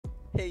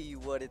Hey,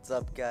 what is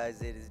up,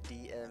 guys? It is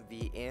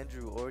DMV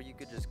Andrew, or you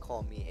could just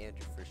call me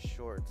Andrew for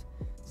short.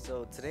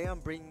 So today I'm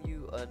bringing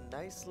you a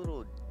nice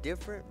little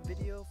different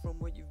video from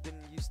what you've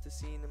been used to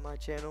seeing in my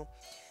channel.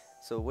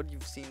 So what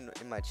you've seen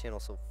in my channel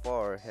so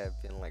far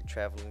have been like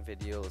traveling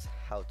videos,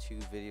 how-to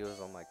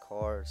videos on my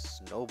car,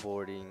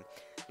 snowboarding,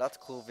 lots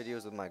of cool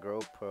videos with my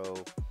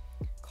GoPro,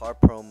 car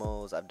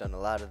promos. I've done a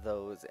lot of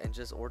those, and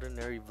just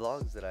ordinary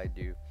vlogs that I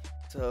do.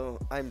 So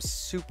I'm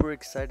super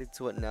excited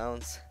to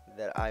announce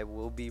that I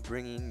will be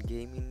bringing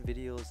gaming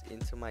videos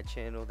into my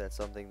channel. That's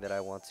something that I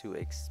want to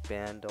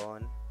expand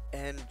on.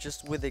 And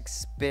just with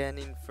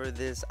expanding for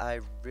this,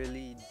 I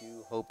really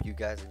do hope you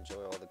guys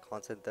enjoy all the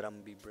content that I'm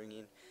gonna be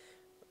bringing.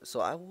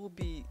 So I will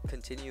be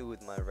continue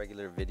with my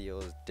regular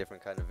videos,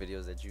 different kind of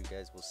videos that you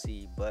guys will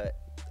see, but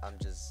I'm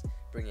just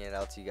bringing it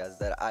out to you guys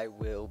that I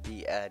will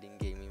be adding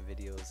gaming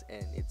videos,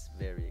 and it's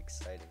very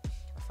exciting.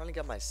 I finally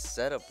got my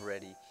setup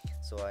ready,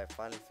 so I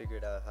finally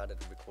figured out how to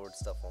record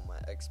stuff on my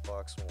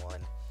Xbox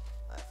One.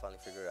 I finally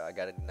figured out I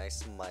got a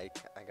nice mic,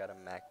 I got a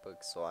MacBook,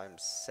 so I'm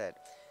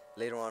set.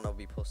 Later on I'll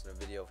be posting a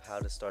video of how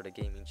to start a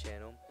gaming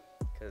channel,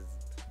 because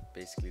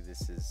basically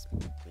this is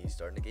me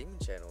starting a gaming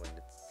channel,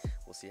 and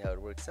we'll see how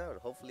it works out.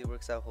 Hopefully it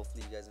works out,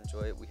 hopefully you guys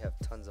enjoy it, we have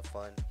tons of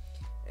fun,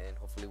 and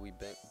hopefully we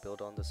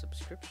build on the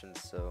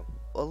subscriptions. So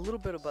a little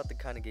bit about the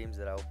kind of games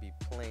that I'll be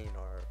playing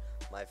are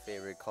my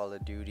favorite Call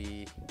of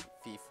Duty,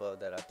 FIFA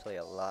that I play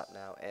a lot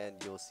now, and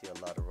you'll see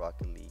a lot of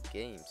Rocket League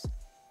games.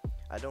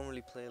 I don't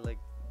really play like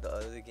the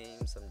other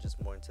games, I'm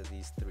just more into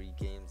these three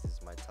games. This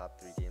is my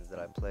top 3 games that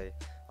I play.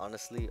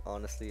 Honestly,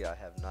 I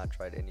have not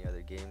tried any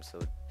other games, so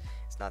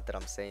it's not that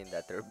I'm saying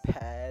that they're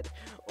bad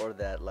or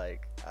that,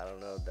 like, I don't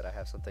know, that I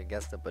have something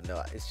against them, but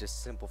no, it's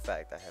just simple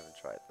fact I haven't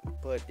tried them.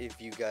 But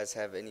if you guys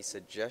have any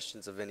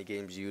suggestions of any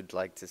games you'd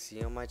like to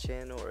see on my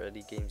channel, or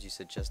any games you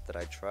suggest that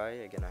I try,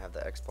 again, I have the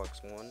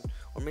Xbox One,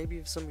 or maybe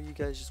if some of you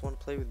guys just want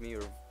to play with me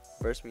or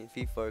verse me in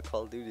FIFA or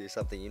Call of Duty or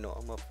something, you know,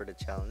 I'm up for the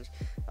challenge.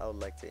 I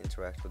would like to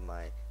interact with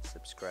my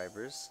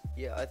subscribers.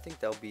 Yeah, I think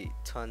that'll be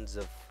tons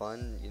of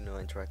fun, you know,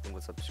 interacting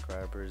with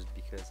subscribers,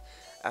 because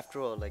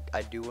after all, like,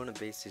 I do want to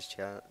base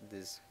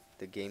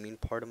the gaming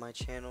part of my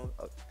channel,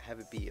 have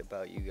it be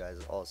about you guys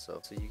also.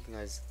 So you can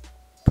guys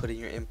put in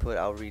your input,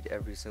 I'll read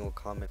every single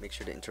comment, make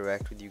sure to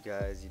interact with you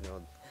guys. You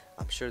know,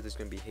 I'm sure there's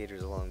gonna be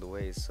haters along the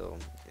way, so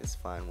it's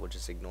fine, we'll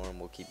just ignore them.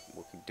 We'll keep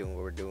doing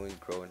what we're doing,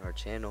 growing our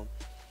channel.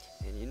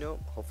 And you know,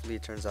 hopefully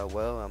it turns out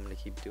well. I'm gonna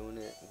keep doing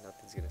it.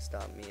 Nothing's gonna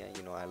stop me.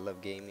 You know, I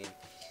love gaming.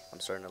 I'm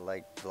starting to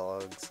like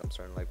vlogs. I'm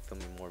starting to like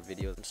filming more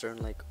videos. I'm starting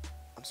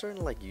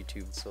to like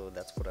YouTube. So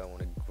that's what I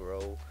want to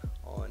grow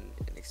on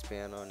and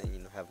expand on, and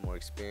you know, have more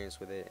experience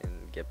with it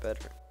and get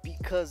better.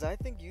 Because I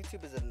think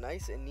YouTube is a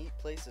nice and neat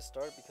place to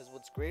start. Because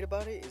what's great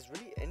about it is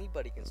really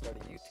anybody can start a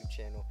YouTube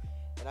channel.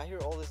 And I hear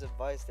all this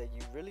advice that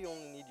you really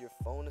only need your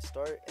phone to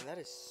start, and that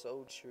is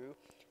so true.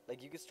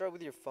 Like, you can start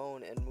with your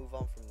phone and move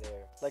on from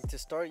there. Like, to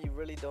start, you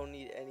really don't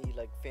need any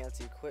like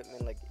fancy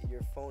equipment. Like,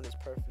 your phone is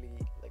perfectly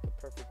like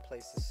a perfect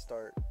place to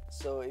start.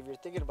 So if you're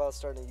thinking about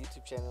starting a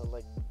YouTube channel,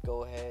 like,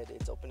 go ahead,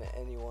 it's open to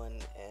anyone,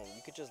 and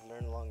you could just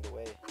learn along the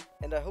way.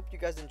 And I hope you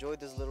guys enjoyed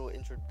this little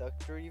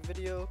introductory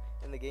video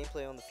and the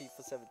gameplay on the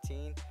FIFA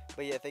 17.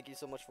 But yeah, thank you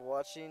so much for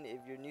watching.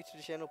 If you're new to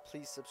the channel,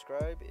 please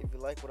subscribe. If you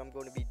like what I'm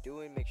going to be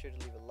doing, make sure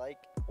to leave a like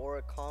or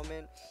a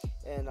comment,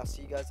 and I'll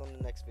see you guys on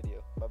the next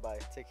video. Bye bye,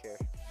 take care.